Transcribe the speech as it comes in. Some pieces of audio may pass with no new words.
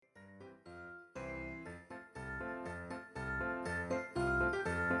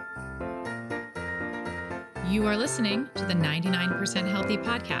You are listening to the 99% Healthy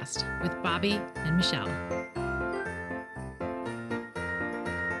Podcast with Bobby and Michelle.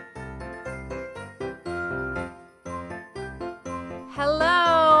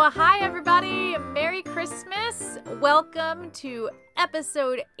 Hello. Hi, everybody. Merry Christmas. Welcome to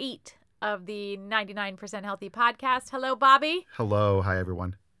episode 8 of the 99% Healthy Podcast. Hello, Bobby. Hello. Hi,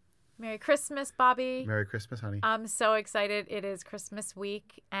 everyone. Merry Christmas, Bobby. Merry Christmas, honey. I'm so excited. It is Christmas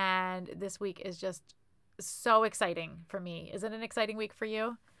week, and this week is just so exciting for me. Is it an exciting week for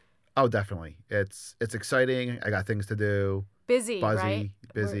you? Oh, definitely. It's exciting. I got things to do. Busy, Buzzy, right?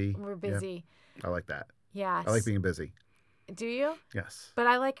 busy. We're busy. Yep. I like that. Yes. I like being busy. Do you? Yes. But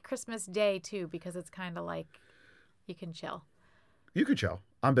I like Christmas Day, too, because it's kind of like you can chill. You can chill.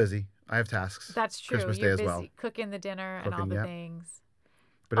 I'm busy. I have tasks. That's true. Christmas You're Day busy as well. Cooking the dinner and all the Yep. things.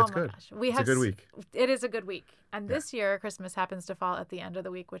 But it's good. Gosh. It's a good week. It is a good week. And this year, Christmas happens to fall at the end of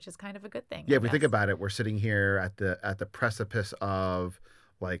the week, which is kind of a good thing. Yeah, I if we think guess. about it, we're sitting here at the precipice of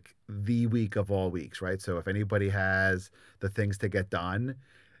like the week of all weeks, right? So if anybody has the things to get done,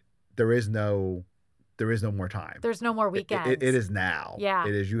 there is no more time. There's no more weekends. It is now. Yeah.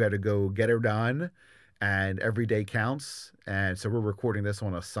 It is. You got to go get her done, and every day counts. And so we're recording this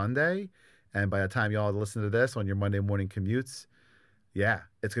on a Sunday, and by the time y'all listen to this on your Monday morning commutes, yeah,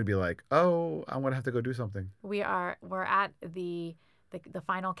 it's gonna be like, oh, I'm gonna have to go do something. We're at the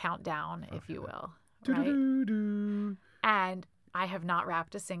final countdown, if you will. Right? Do-do-do-do. And I have not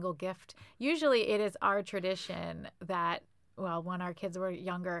wrapped a single gift. Usually it is our tradition that, well, when our kids were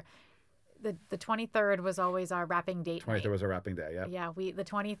younger, the 23rd was always our wrapping date night. 23rd was a wrapping day, yeah. Yeah, the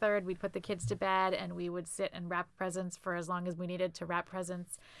 23rd, we'd put the kids to bed and we would sit and wrap presents for as long as we needed to wrap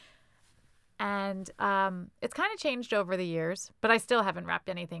presents. And it's kind of changed over the years, but I still haven't wrapped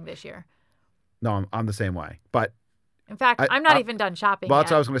anything this year. No, I'm the same way. But In fact, I'm not even done shopping well, yet.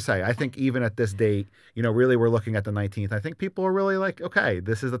 that's what I was going to say. I think even at this date, really we're looking at the 19th. I think people are really like, okay,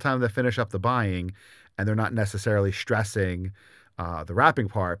 this is the time to finish up the buying, and they're not necessarily stressing the wrapping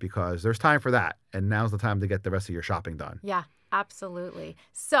part because there's time for that. And now's the time to get the rest of your shopping done. Yeah, absolutely.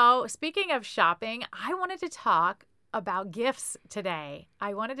 So speaking of shopping, I wanted to talk about gifts today.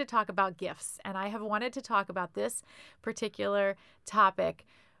 I wanted to talk about gifts, and I have wanted to talk about this particular topic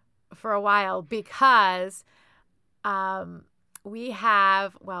for a while because we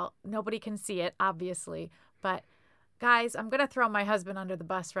have, well, nobody can see it, obviously, but guys, I'm going to throw my husband under the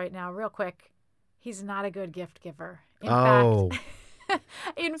bus right now real quick. He's not a good gift giver.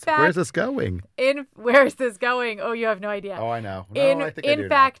 In fact, where's this going? Where's this going? Oh, you have no idea. Oh, I know. No, I think I do in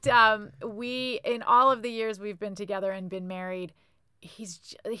fact, we, in all of the years we've been together and been married,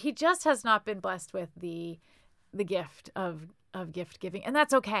 he just has not been blessed with the gift of gift giving, and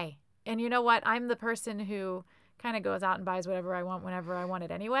that's okay. And you know what? I'm the person who kind of goes out and buys whatever I want whenever I want it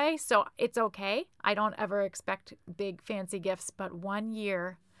anyway, so it's okay. I don't ever expect big fancy gifts, but one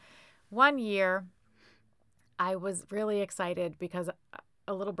year, I was really excited because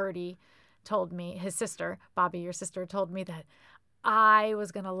a little birdie told me, his sister, Bobby, your sister, told me that I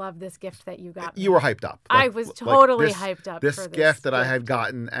was going to love this gift that you got me. You were hyped up. I was totally hyped up this for this gift that I had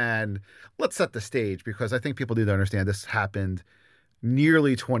gotten. And let's set the stage because I think people need to understand this happened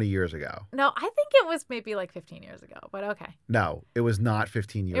nearly 20 years ago. No, I think it was maybe like 15 years ago, but okay. No, it was not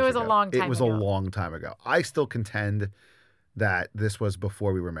 15 years ago. It was a long time It was ago. a long time ago. I still contend that this was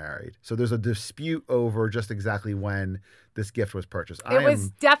before we were married. So there's a dispute over just exactly when this gift was purchased. It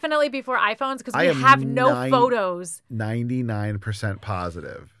was definitely before iPhones because we have no photos. 99%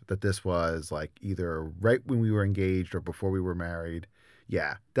 positive that this was like either right when we were engaged or before we were married.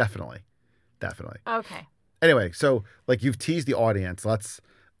 Yeah, definitely. Okay. Anyway, so like you've teased the audience. Let's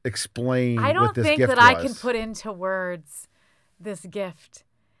explain I what don't this think gift that was. I can put into words this gift.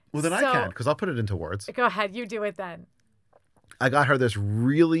 Well, then I So- can because I'll put it into words. Go ahead. You do it then. I got her this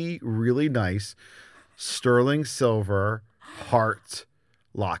really, really nice sterling silver heart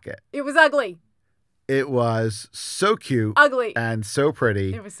locket. It was ugly. It was so cute Ugly. and so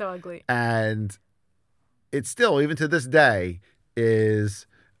pretty. It was so ugly. And it still, even to this day, is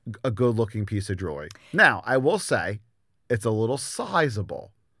a good-looking piece of jewelry. Now, I will say it's a little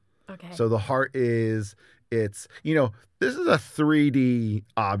sizable. Okay. So the heart is, this is a 3D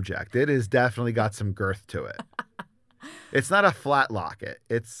object. It has definitely got some girth to it. It's not a flat locket.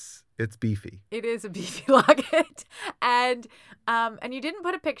 It's beefy. It is a beefy locket. And you didn't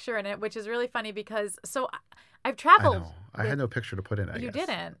put a picture in it, which is really funny because I've traveled. I know. I had no picture to put in, I guess. You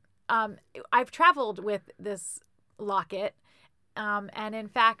didn't. I've traveled with this locket. And in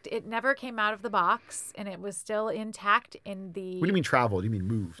fact, it never came out of the box and it was still intact in the... What do you mean traveled? You mean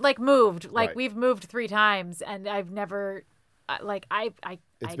moved? Like moved. Like Right. we've moved 3 times and I've never...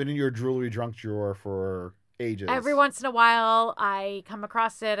 It's been in your jewelry junk drawer for ages. Every once in a while, I come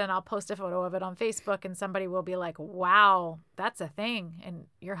across it and I'll post a photo of it on Facebook, and somebody will be like, wow, that's a thing. And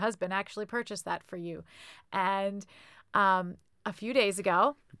your husband actually purchased that for you. And a few days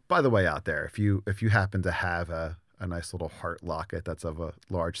ago. By the way, out there, if you happen to have a nice little heart locket that's of a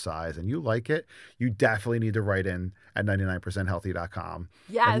large size and you like it, you definitely need to write in at 99percenthealthy.com.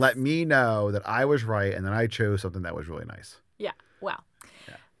 Yes. And let me know that I was right and then I chose something that was really nice. Yeah. Well.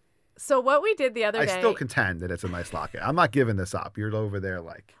 Yeah. So what we did the other day. I still contend that it's a nice locket. I'm not giving this up. You're over there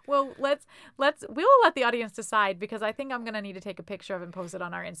like. Well, we will let the audience decide, because I think I'm going to need to take a picture of it and post it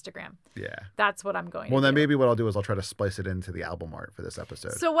on our Instagram. Yeah. That's what I'm going to do. Well, then maybe what I'll do is I'll try to splice it into the album art for this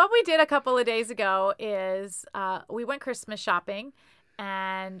episode. So what we did a couple of days ago is we went Christmas shopping,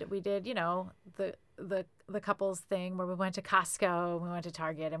 and we did, the couples thing where we went to Costco, and we went to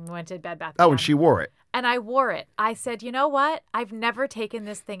Target, and we went to Bed Bath & Oh, Beyond. and she wore it. And I wore it. I said, you know what? I've never taken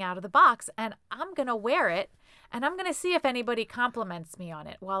this thing out of the box, and I'm going to wear it, and I'm going to see if anybody compliments me on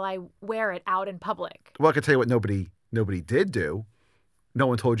it while I wear it out in public. Well, I can tell you what nobody did do. No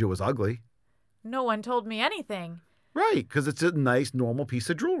one told you it was ugly. No one told me anything. Right, because it's a nice, normal piece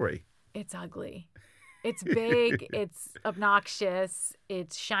of jewelry. It's ugly. It's big. It's obnoxious.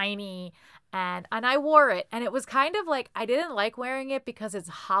 It's shiny. And I wore it. And it was kind of like, I didn't like wearing it because it's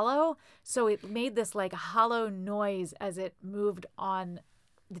hollow. So it made this like hollow noise as it moved on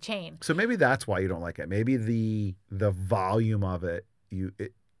the chain. So maybe that's why you don't like it. Maybe the volume of it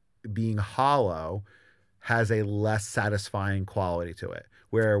being hollow has a less satisfying quality to it,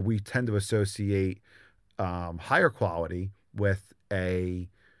 where we tend to associate higher quality with a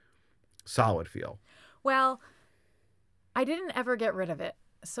solid feel. Well, I didn't ever get rid of it.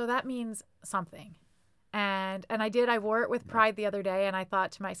 So that means something. And I wore it with pride the other day, and I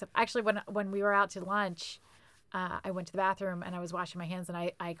thought to myself, actually when we were out to lunch, I went to the bathroom and I was washing my hands, and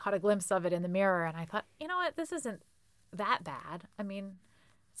I caught a glimpse of it in the mirror, and I thought, you know what, this isn't that bad. I mean,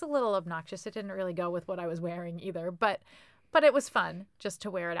 it's a little obnoxious. It didn't really go with what I was wearing either, but it was fun just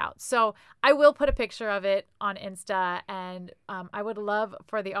to wear it out. So I will put a picture of it on Insta, and I would love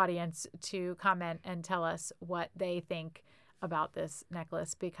for the audience to comment and tell us what they think about this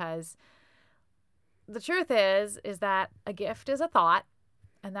necklace, because the truth is that a gift is a thought.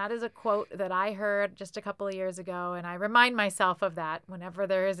 And that is a quote that I heard just a couple of years ago. And I remind myself of that whenever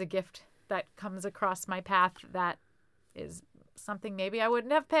there is a gift that comes across my path that is something maybe I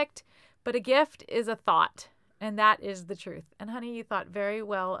wouldn't have picked. But a gift is a thought. And that is the truth. And honey, you thought very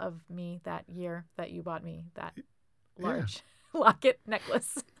well of me that year that you bought me that large locket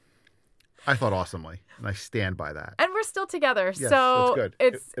necklace. I thought awesomely, and I stand by that. And we're still together. Yes, so that's good.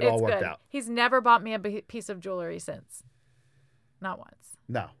 It's all worked good. out. He's never bought me a piece of jewelry since. Not once.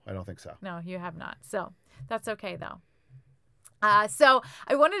 No, I don't think so. No, you have not. So that's okay, though. So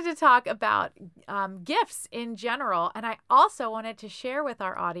I wanted to talk about gifts in general. And I also wanted to share with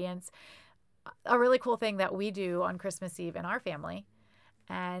our audience a really cool thing that we do on Christmas Eve in our family.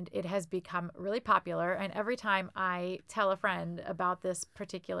 And it has become really popular. And every time I tell a friend about this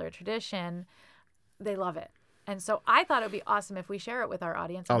particular tradition, they love it. And so I thought it would be awesome if we share it with our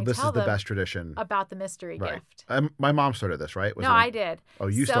audience. And This is the best tradition. About the mystery gift. My mom started this, right? I did. Oh,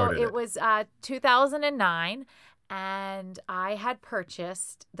 you started it. So it was 2009, and I had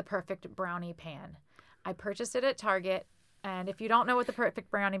purchased the Perfect Brownie Pan. I purchased it at Target. And if you don't know what the Perfect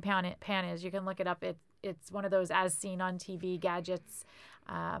Brownie Pan is, you can look it up. It's one of those as seen on TV gadgets.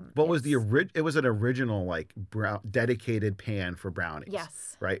 What was the original? It was an original like dedicated pan for brownies.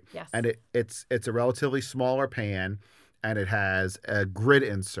 Yes. Right. Yes. And it's a relatively smaller pan, and it has a grid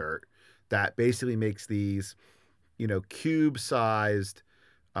insert that basically makes these, cube-sized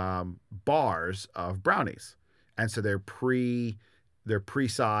bars of brownies, and so they're pre-sized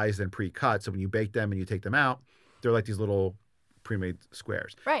and pre-cut. So when you bake them and you take them out, they're like these little pre-made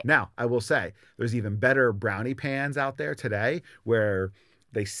squares. Right. Now, I will say there's even better brownie pans out there today where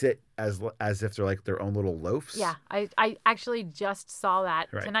they sit as if they're like their own little loaves. Yeah, I actually just saw that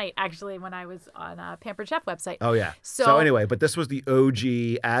tonight, actually, when I was on a Pampered Chef website. Oh, yeah. So anyway, but this was the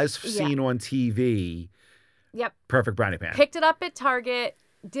OG, as seen on TV. Yep. Perfect brownie pan. Picked it up at Target.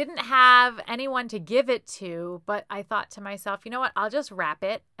 Didn't have anyone to give it to, but I thought to myself, you know what? I'll just wrap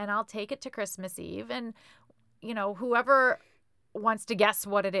it and I'll take it to Christmas Eve, and whoever wants to guess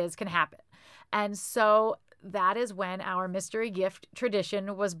what it is can have it. And so that is when our mystery gift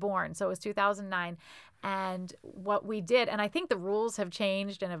tradition was born. So it was 2009. And what we did, and I think the rules have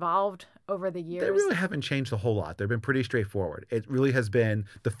changed and evolved over the years. They really haven't changed a whole lot. They've been pretty straightforward. It really has been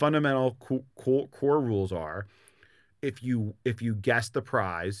the fundamental core rules are, if you guess the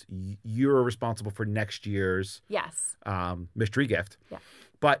prize, you're responsible for next year's yes mystery gift. Yeah.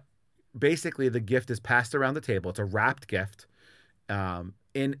 But basically the gift is passed around the table. It's a wrapped gift,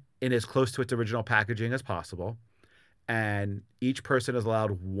 in as close to its original packaging as possible, and each person is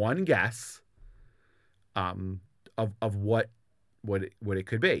allowed one guess, of what it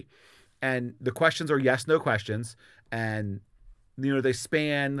could be, and the questions are yes no questions, and they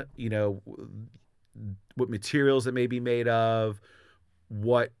span what materials it may be made of,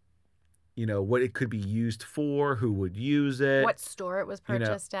 what it could be used for, who would use it, What store it was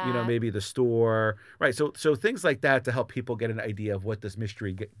purchased at. maybe the store, right? So things like that to help people get an idea of what this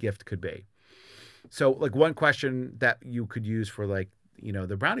mystery gift could be. So like one question that you could use for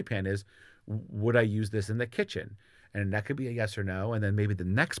the brownie pan is, would I use this in the kitchen? And that could be a yes or no. And then maybe the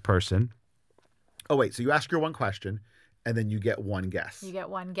next person, oh wait, so you ask your one question and then you get one guess. You get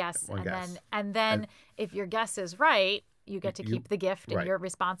one guess. One guess. Then if your guess is right, you get to keep the gift, and right. you're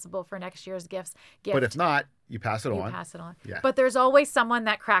responsible for next year's gift. But if not, you pass it on. You pass it on. Yeah. But there's always someone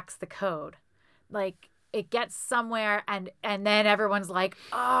that cracks the code. Like it gets somewhere and then everyone's like,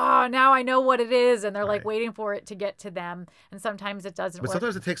 oh, now I know what it is. And they're like waiting for it to get to them. And sometimes it doesn't work. But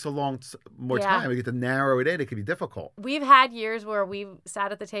sometimes it takes more time. We get to narrow it in. It can be difficult. We've had years where we've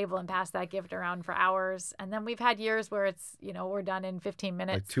sat at the table and passed that gift around for hours. And then we've had years where it's, we're done in 15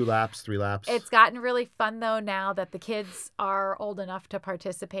 minutes. Like 2 laps, 3 laps. It's gotten really fun, though, now that the kids are old enough to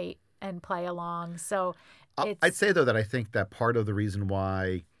participate and play along. So I'd say, though, that I think that part of the reason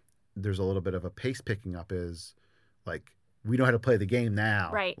why there's a little bit of a pace picking up is we know how to play the game now.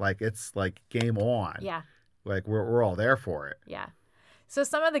 Right. It's game on. Yeah. We're all there for it. Yeah. So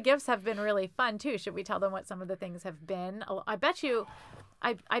some of the gifts have been really fun too. Should we tell them what some of the things have been? I bet you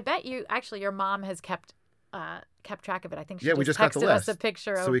actually your mom has kept track of it. I think she we just got the texted list. us a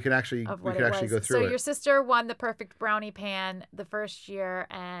picture so we can actually of we what can it actually was. go through So it. your sister won the perfect brownie pan the first year,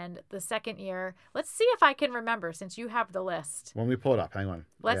 and the second year. Let's see if I can remember, since you have the list. When we pull it up, hang on.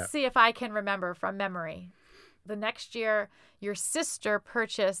 Let's see if I can remember from memory. The next year, your sister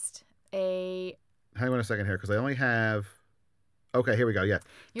purchased a. Hang on a second here, because I only have. Okay, here we go. Yeah.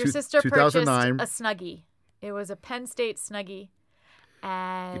 Your sister purchased 2009. a Snuggie. It was a Penn State Snuggie.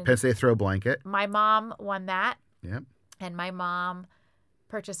 And Penn State throw blanket. my mom won that. Yep. And my mom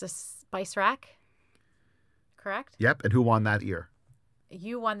purchased a spice rack. Correct? Yep. And who won that year?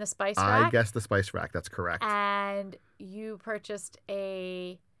 You won the spice rack. I guessed the spice rack. That's correct. And you purchased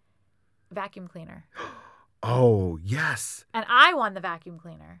a vacuum cleaner. Oh, yes. And I won the vacuum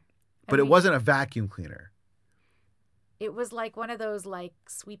cleaner. But it wasn't a vacuum cleaner. It was like one of those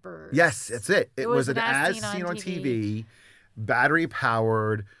sweepers. Yes, that's it. It was an as as seen on TV, battery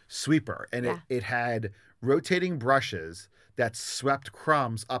powered sweeper. And it had rotating brushes that swept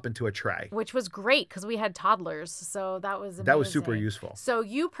crumbs up into a tray. Which was great because we had toddlers. So that was amazing. That was super useful. So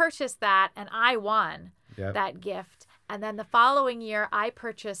you purchased that and I won that gift. And then the following year, I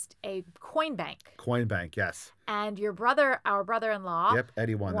purchased a coin bank. Coin bank, yes. And our brother-in-law,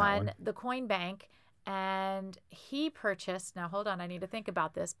 Eddie won that one. the coin bank. And he purchased, now hold on, I need to think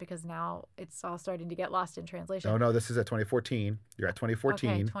about this because now it's all starting to get lost in translation. Oh, no, this is at 2014. You're at 2014.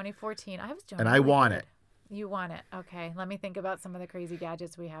 Okay, 2014. I was doing And I won it. You won it. Okay, let me think about some of the crazy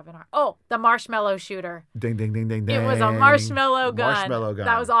gadgets we have in our... Oh, the marshmallow shooter. Ding, ding, ding, ding, ding. It was a marshmallow gun. Marshmallow gun.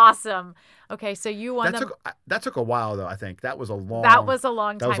 That was awesome. Okay, so you won that took a while, though, I think. That was a long time.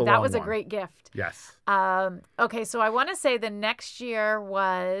 That was a one. great gift. Yes. Okay, so I want to say the next year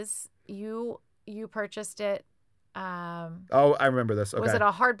was you purchased it. Oh, I remember this. Okay. Was it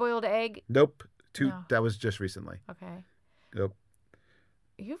a hard-boiled egg? Nope. No. That was just recently. Okay. Nope.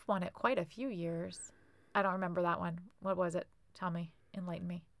 You've won it quite a few years. I don't remember that one. What was it? Tell me. Enlighten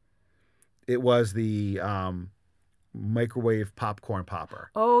me. It was the microwave popcorn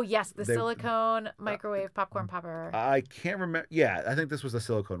popper. Oh, yes. The silicone microwave popcorn popper. I can't remember. Yeah, I think this was the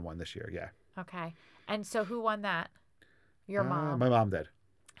silicone one this year. Yeah. Okay. And so who won that? Your mom. My mom did.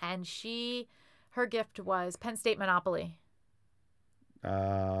 And her gift was Penn State Monopoly.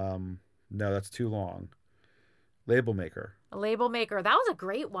 No, that's too long. Label maker. A label maker. That was a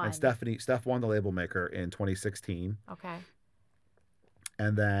great one. And Steph won the label maker in 2016. Okay.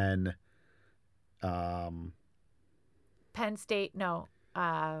 And then Penn State, no.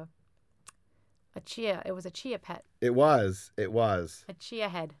 It was a chia pet. It was. A chia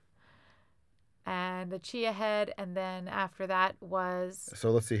head. And the chia head, and then after that was...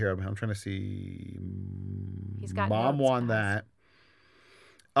 So let's see here. I'm trying to see. He's got Mom notes, won guys. that.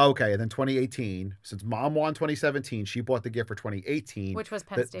 Okay, and then 2018. Since Mom won 2017, she bought the gift for 2018. Which was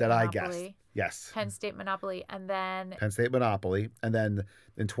Penn State that Monopoly. I guessed. Yes. Penn State Monopoly. And then... Penn State Monopoly. And then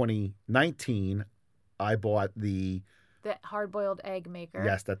in 2019, I bought the hard-boiled egg maker.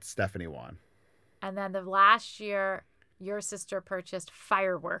 Yes, that Stephanie won. And then the last year, your sister purchased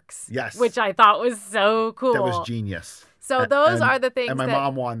fireworks. Yes. Which I thought was so cool. That was genius. So those are the things and my that,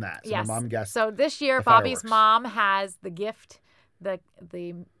 mom won that. So yes. my mom guessed. So this year, the Bobby's fireworks. mom has the gift, the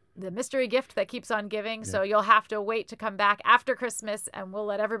mystery gift that keeps on giving. So you'll have to wait to come back after Christmas, and we'll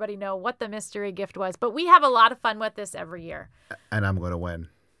let everybody know what the mystery gift was. But we have a lot of fun with this every year. And I'm going to win.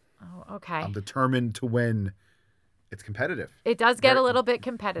 Oh, okay. I'm determined to win. It's competitive. It does get a little bit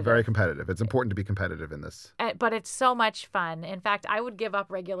competitive. Very competitive. It's important to be competitive in this. But it's so much fun. In fact, I would give up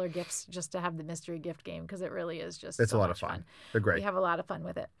regular gifts just to have the mystery gift game because it really is just It's so a lot much of fun. fun. They're great. We have a lot of fun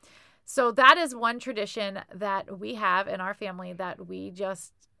with it. So that is one tradition that we have in our family that we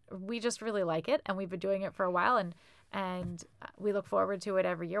just really like it, and we've been doing it for a while, and we look forward to it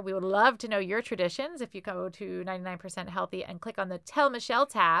every year. We would love to know your traditions. If you go to 99% Healthy and click on the Tell Michelle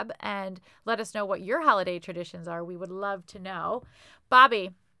tab and let us know what your holiday traditions are, we would love to know.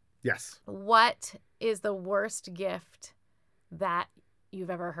 Bobby, Yes. what is the worst gift that you've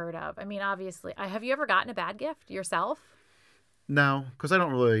ever heard of? I mean, obviously, have you ever gotten a bad gift yourself? No, because I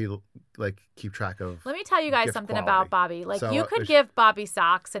don't really keep track of. Let me tell you guys gift something quality. about Bobby. Like, So, you could give Bobby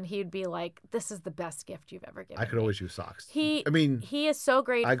socks and he'd be like, this is the best gift you've ever given I could me. always use socks. He is so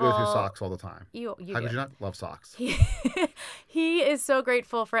grateful. I go through socks all the time. You How do. could you not love socks? He is so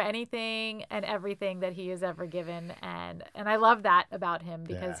grateful for anything and everything that he has ever given, and I love that about him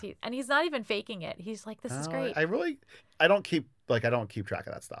because he's not even faking it. He's like, this is great. I don't keep track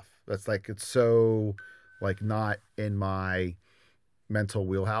of that stuff. That's it's so not in my mental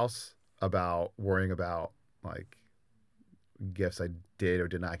wheelhouse about worrying about gifts I did or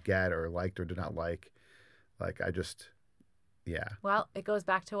did not get or liked or did not like. Well, it goes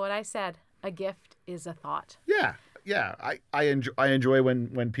back to what I said. A gift is a thought. Yeah. I enjoy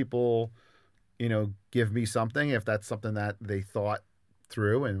when people, give me something, if that's something that they thought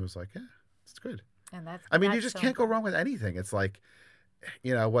through and was it's good. And that's you just can't go wrong with anything. It's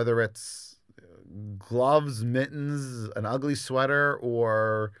whether it's gloves, mittens, an ugly sweater,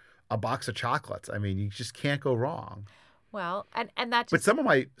 or a box of chocolates. You just can't go wrong. Well, and that just... But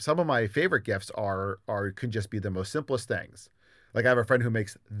some of my favorite gifts can just be the most simplest things. I have a friend who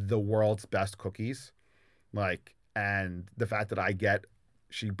makes the world's best cookies. And the fact that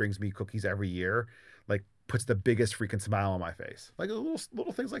she brings me cookies every year, puts the biggest freaking smile on my face.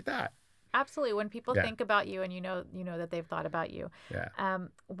 Little things like that. Absolutely. When people think about you and you know that they've thought about you. Yeah.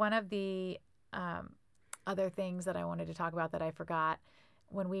 One of the other things that I wanted to talk about that I forgot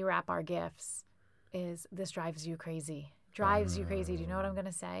when we wrap our gifts is this drives you crazy. Drives you crazy. Do you know what I'm going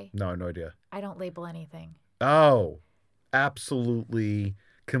to say? No idea. I don't label anything. Oh, absolutely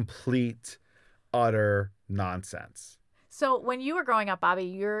complete, utter nonsense. So when you were growing up, Bobby,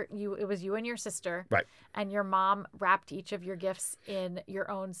 it was you and your sister. Right. And your mom wrapped each of your gifts in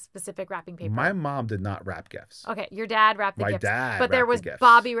your own specific wrapping paper. My mom did not wrap gifts. Okay, your dad wrapped the gifts. My dad But there wrapped was the gifts.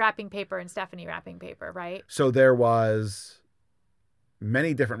 Bobby wrapping paper and Stephanie wrapping paper, right? So there was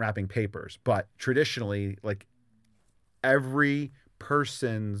many different wrapping papers, but traditionally, every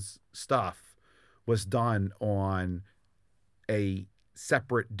person's stuff was done on a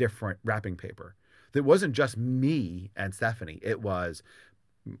separate, different wrapping paper. It wasn't just me and Stephanie. It was,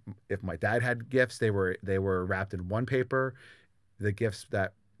 if my dad had gifts, they were wrapped in one paper. The gifts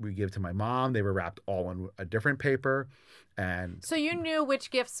that we give to my mom, they were wrapped all in a different paper. And so you knew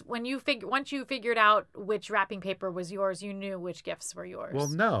which gifts once you figured out which wrapping paper was yours, you knew which gifts were yours. Well,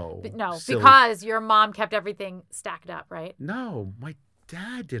 no, because your mom kept everything stacked up, right? No, my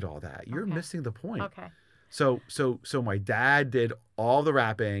dad did all that. You're missing the point. Okay. So my dad did all the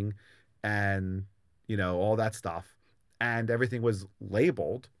wrapping and all that stuff, and everything was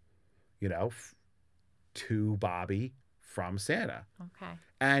labeled, to Bobby from Santa. Okay.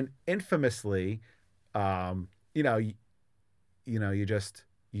 And infamously, you just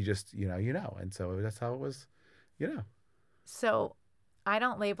and so that's how it was, So I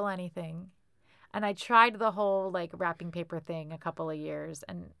don't label anything, and I tried the whole wrapping paper thing a couple of years,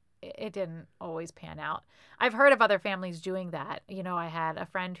 and it didn't always pan out. I've heard of other families doing that. I had a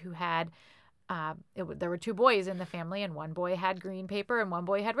friend who had. There were two boys in the family, and one boy had green paper and one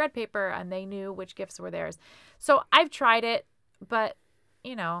boy had red paper, and they knew which gifts were theirs. So I've tried it, but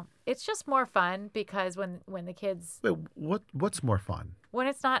it's just more fun because when the kids... Wait, what's more fun? When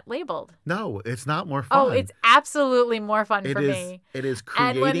it's not labeled. No, it's not more fun. Oh, it's absolutely more fun for me. It is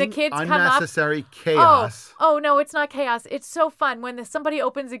creating and when the kids unnecessary come up, chaos. Oh, no, it's not chaos. It's so fun when somebody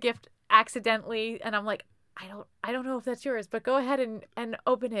opens a gift accidentally, and I'm like, I don't know if that's yours, but go ahead and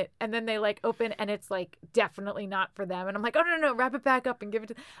open it. And then they open and it's definitely not for them. And I'm like, oh, no, wrap it back up and give it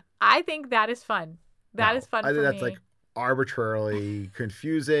to... I think that is fun. That is fun for me. I think that's arbitrarily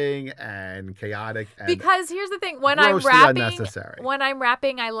confusing and chaotic and Because here's the thing, when grossly unnecessary. I'm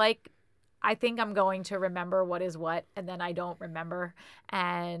wrapping, I think I'm going to remember what is what, and then I don't remember.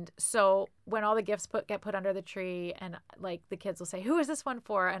 And so when all the gifts get put under the tree, and like the kids will say, "Who is this one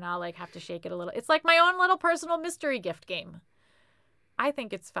for?" and I'll like have to shake it a little. It's like my own little personal mystery gift game. I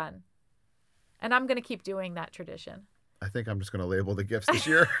think it's fun, and I'm going to keep doing that tradition. I think I'm just going to label the gifts this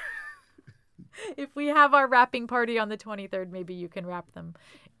year. If we have our wrapping party on the 23rd, maybe you can wrap them.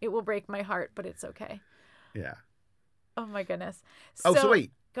 It will break my heart, but it's okay. Yeah. Oh my goodness. So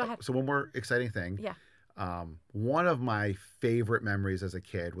wait. Go ahead. So one more exciting thing. Yeah. One of my favorite memories as a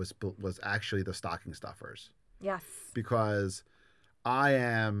kid was actually the stocking stuffers. Yes. Because I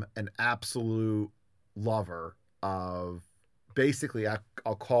am an absolute lover of, basically,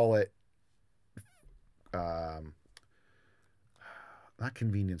 I'll call it, not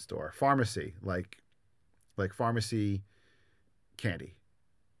convenience store, pharmacy, like pharmacy candy.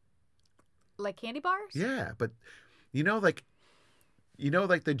 Like candy bars? Yeah, but like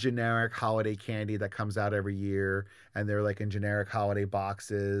the generic holiday candy that comes out every year, and they're like in generic holiday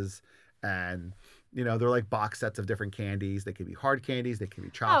boxes, and they're like box sets of different candies. They could be hard candies, they could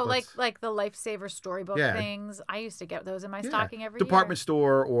be chocolates. Oh, like the Lifesaver storybook things. I used to get those in my stocking every Department year.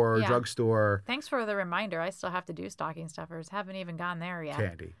 store or drugstore. Thanks for the reminder. I still have to do stocking stuffers. Haven't even gone there yet.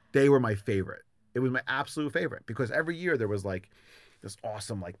 Candy. They were my favorite. It was my absolute favorite because every year there was like this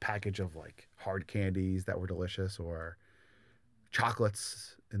awesome like package of like hard candies that were delicious, or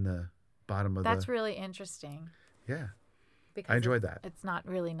chocolates in the bottom of That's really interesting. Yeah. Because I enjoyed that. It's not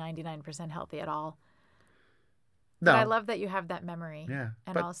really 99% healthy at all. No. But I love that you have that memory. Yeah.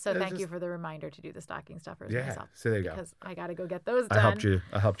 And also thank you for the reminder to do the stocking stuffers myself. So there you go. Because I got to go get those done.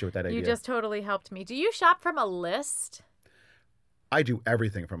 I helped you with that idea. You just totally helped me. Do you shop from a list? I do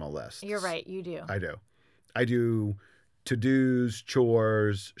everything from a list. You're right. You do. I do to-dos,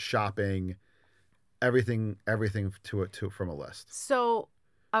 chores, shopping, everything from a list. So,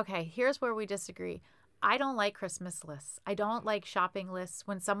 okay, here's where we disagree. I don't like Christmas lists. I don't like shopping lists.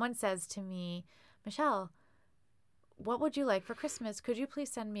 When someone says to me, "Michelle, what would you like for Christmas? Could you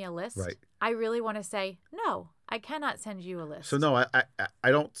please send me a list?" Right. I really want to say, "No, I cannot send you a list." So no, I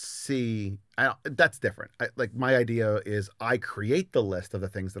don't see. That's different. Like my idea is I create the list of the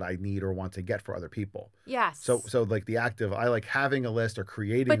things that I need or want to get for other people. Yes. So like the act of I like having a list or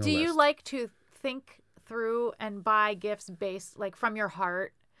creating. But a do list. you like to think through and buy gifts based like from your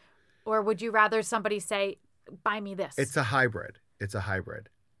heart, or would you rather somebody say, "Buy me this"? It's a hybrid.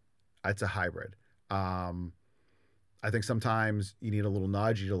 I think sometimes you need a little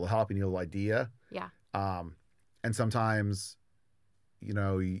nudge, you need a little help, you need a little idea. Yeah. And sometimes,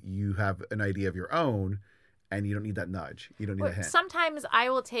 you have an idea of your own and you don't need that nudge. You don't need a hint. Sometimes I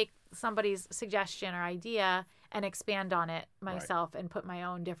will take somebody's suggestion or idea and expand on it myself and put my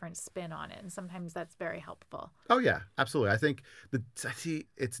own different spin on it. And sometimes that's very helpful. Oh, yeah, absolutely. I think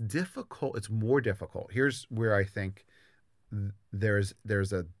it's difficult. It's more difficult. Here's where I think there's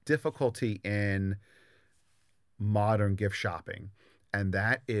a difficulty in modern gift shopping, and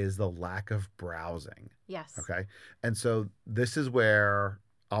that is the lack of browsing. Yes. Okay. And so this is where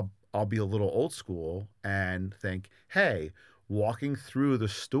I'll be a little old school and think, hey, walking through the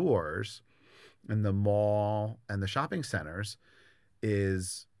stores and the mall and the shopping centers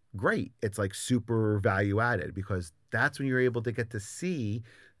is great. It's like super value added because that's when you're able to get to see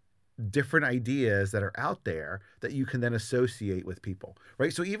different ideas that are out there that you can then associate with people,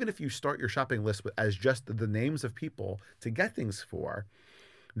 right? So even if you start your shopping list as just the names of people to get things for,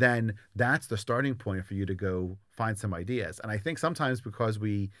 then that's the starting point for you to go find some ideas. And I think sometimes because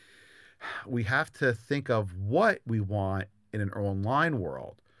we have to think of what we want in an online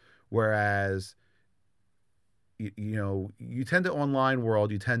world, whereas you tend to online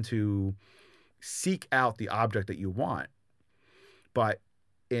world, you tend to seek out the object that you want, but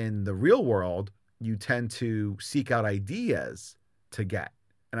in the real world, you tend to seek out ideas to get.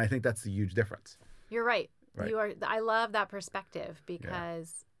 And I think that's the huge difference. You're right. I love that perspective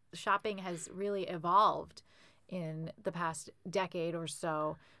because shopping has really evolved in the past decade or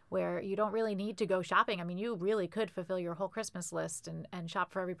so, where you don't really need to go shopping. I mean, you really could fulfill your whole Christmas list and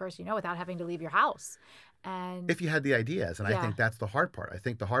shop for every person you know without having to leave your house. And if you had the ideas. And I think that's the hard part. I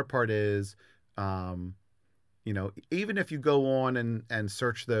think the hard part is even if you go on and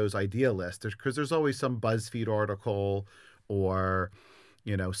search those idea lists, because there's always some BuzzFeed article or,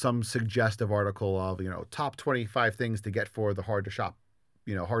 some suggestive article of, top 25 things to get for the hard to shop,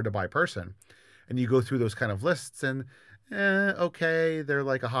 hard to buy person. And you go through those kind of lists and, okay, they're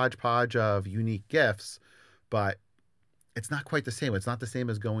like a hodgepodge of unique gifts, but it's not quite the same. It's not the same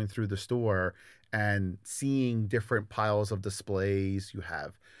as going through the store and seeing different piles of displays. You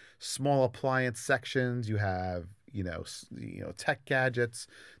have small appliance sections. You have, tech gadgets.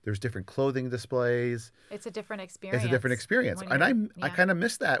 There's different clothing displays. It's a different experience. It's a different experience. when And you're- I kind of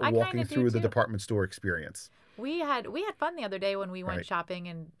miss that I walking kinda do through the too. department store experience. We had fun the other day when we went Right. shopping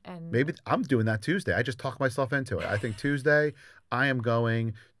and Maybe I'm doing that Tuesday. I just talked myself into it. I think Tuesday I am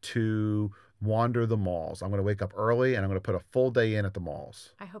going to wander the malls. I'm going to wake up early and I'm going to put a full day in at the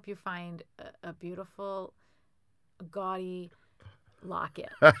malls. I hope you find a beautiful, gaudy locket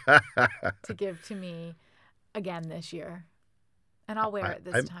to give to me again this year, and I'll wear it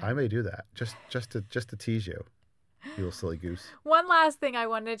this time. I may do that just to tease you, you little silly goose. One last thing I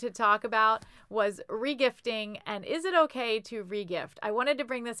wanted to talk about was regifting, and is it okay to regift? I wanted to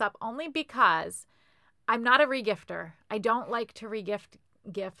bring this up only because I'm not a regifter. I don't like to regift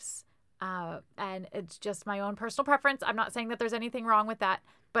gifts, and it's just my own personal preference. I'm not saying that there's anything wrong with that,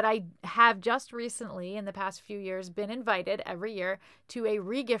 but I have just recently, in the past few years, been invited every year to a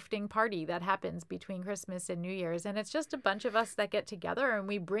regifting party that happens between Christmas and New Year's. And it's just a bunch of us that get together and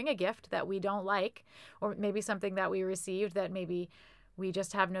we bring a gift that we don't like, or maybe something that we received that maybe we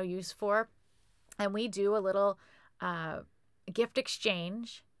just have no use for. And we do a little gift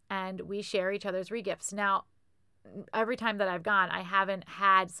exchange and we share each other's regifts. Now, every time that I've gone, I haven't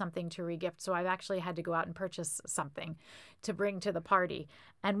had something to regift. So I've actually had to go out and purchase something to bring to the party.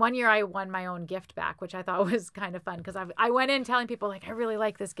 And one year I won my own gift back, which I thought was kind of fun because I went in telling people like, I really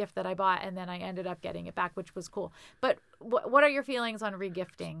like this gift that I bought. And then I ended up getting it back, which was cool. But what are your feelings on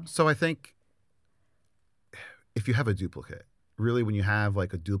regifting? So I think if you have a duplicate, really when you have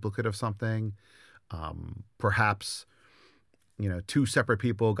like a duplicate of something, perhaps, two separate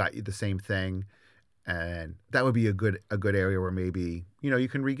people got you the same thing. And that would be a good area where maybe, you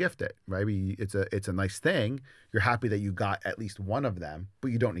can regift it, right? It's a nice thing. You're happy that you got at least one of them, but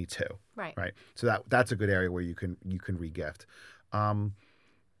you don't need two. Right. Right. So that's a good area where you can regift.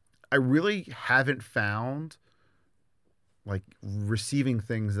 I really haven't found like receiving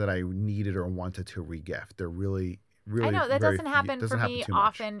things that I needed or wanted to regift. They're really I know that very doesn't few. happen Doesn't for happen me too much.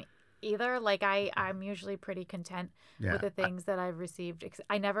 often either. Like I'm usually pretty content Yeah. with the things that I've received.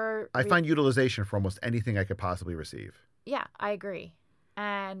 I never. I find utilization for almost anything I could possibly receive. Yeah, I agree.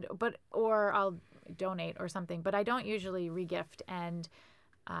 Or I'll donate or something, but I don't usually regift.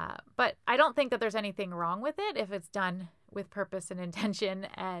 But I don't think that there's anything wrong with it if it's done with purpose and intention.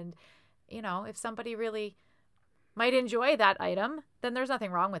 And, if somebody really might enjoy that item, then there's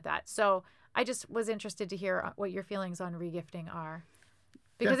nothing wrong with that. So I just was interested to hear what your feelings on regifting are,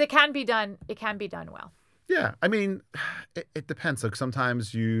 because it can be done. It can be done well. Yeah. I mean, it depends. Like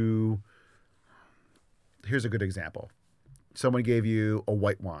sometimes here's a good example. Someone gave you a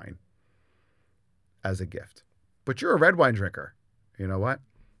white wine as a gift, but you're a red wine drinker. You know what?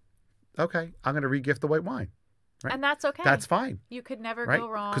 Okay. I'm going to regift the white wine. Right? And that's okay. That's fine. You could never Right? go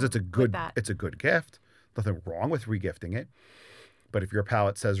wrong Because it's with that. it's a good gift. Nothing wrong with regifting it. But if your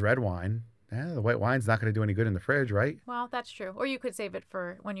palate says red wine, the white wine's not going to do any good in the fridge, right? Well, that's true. Or you could save it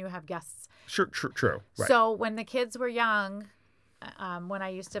for when you have guests. Sure, true. Right. So when the kids were young, when I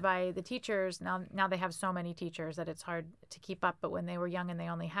used to buy the teachers, now they have so many teachers that it's hard to keep up. But when they were young and they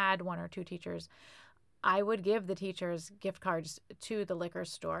only had one or two teachers, I would give the teachers gift cards to the liquor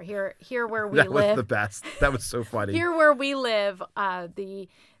store. Here where we that live. was the best. That was so funny. Here where we live,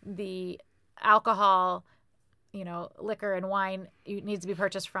 the alcohol, liquor and wine needs to be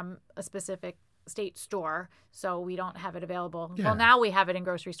purchased from a specific state store, so we don't have it available. Yeah. Well, now we have it in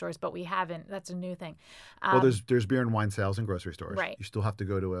grocery stores, but we haven't. That's a new thing. Well, there's beer and wine sales in grocery stores. Right. You still have to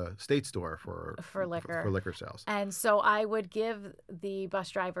go to a state store for liquor. for liquor sales. And so I would give the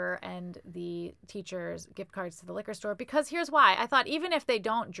bus driver and the teachers gift cards to the liquor store, because here's why. I thought even if they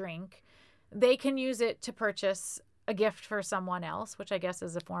don't drink, they can use it to purchase a gift for someone else, which I guess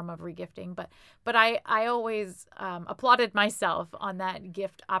is a form of regifting. But I always applauded myself on that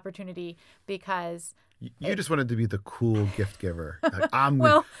gift opportunity, because You just wanted to be the cool gift giver. Like, I'm cool,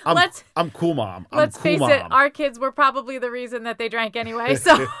 mom. Let's I'm cool, face mom. it, our kids were probably the reason that they drank anyway.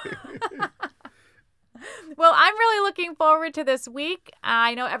 So, well, I'm really looking forward to this week.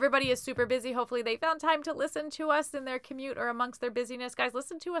 I know everybody is super busy. Hopefully they found time to listen to us in their commute or amongst their busyness. Guys,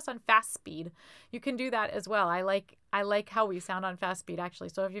 listen to us on Fast Speed. You can do that as well. I like how we sound on Fast Speed, actually.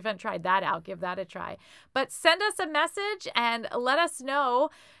 So if you haven't tried that out, give that a try. But send us a message and let us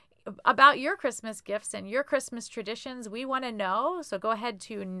know about your Christmas gifts and your Christmas traditions. We want to know. So go ahead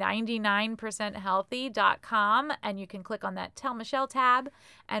to 99percenthealthy.com and you can click on that Tell Michelle tab.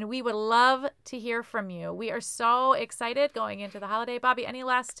 And we would love to hear from you. We are so excited going into the holiday. Bobby, any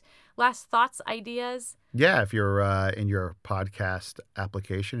last thoughts, ideas? Yeah, if you're in your podcast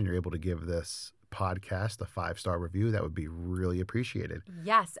application and you're able to give this podcast a 5-star review, that would be really appreciated.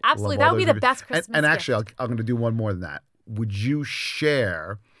 Yes, absolutely. That would be the best Christmas And actually, gift. I'm going to do one more than that. Would you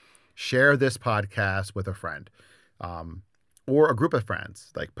share this podcast with a friend or a group of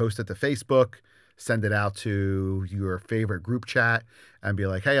friends? Like post it to Facebook, send it out to your favorite group chat and be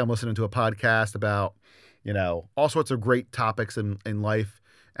like, hey, I'm listening to a podcast about, all sorts of great topics in life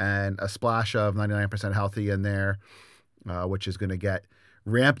and a splash of 99% healthy in there, which is going to get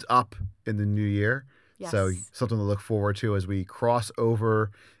ramped up in the new year. Yes. So something to look forward to as we cross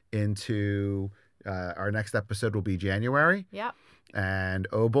over into our next episode will be January. Yep. And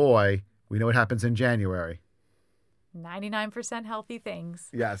oh boy, we know what happens in January. 99% healthy things.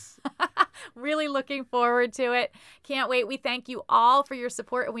 Yes. Really looking forward to it. Can't wait. We thank you all for your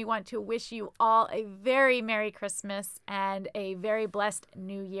support and we want to wish you all a very Merry Christmas and a very blessed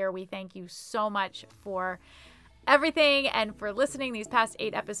New Year. We thank you so much for everything and for listening these past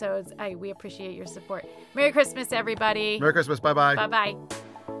 8 episodes. We appreciate your support. Merry Christmas, everybody. Merry Christmas. Bye-bye. Bye-bye.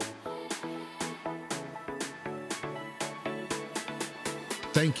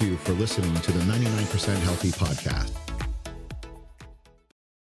 Thank you for listening to the 99% Healthy podcast.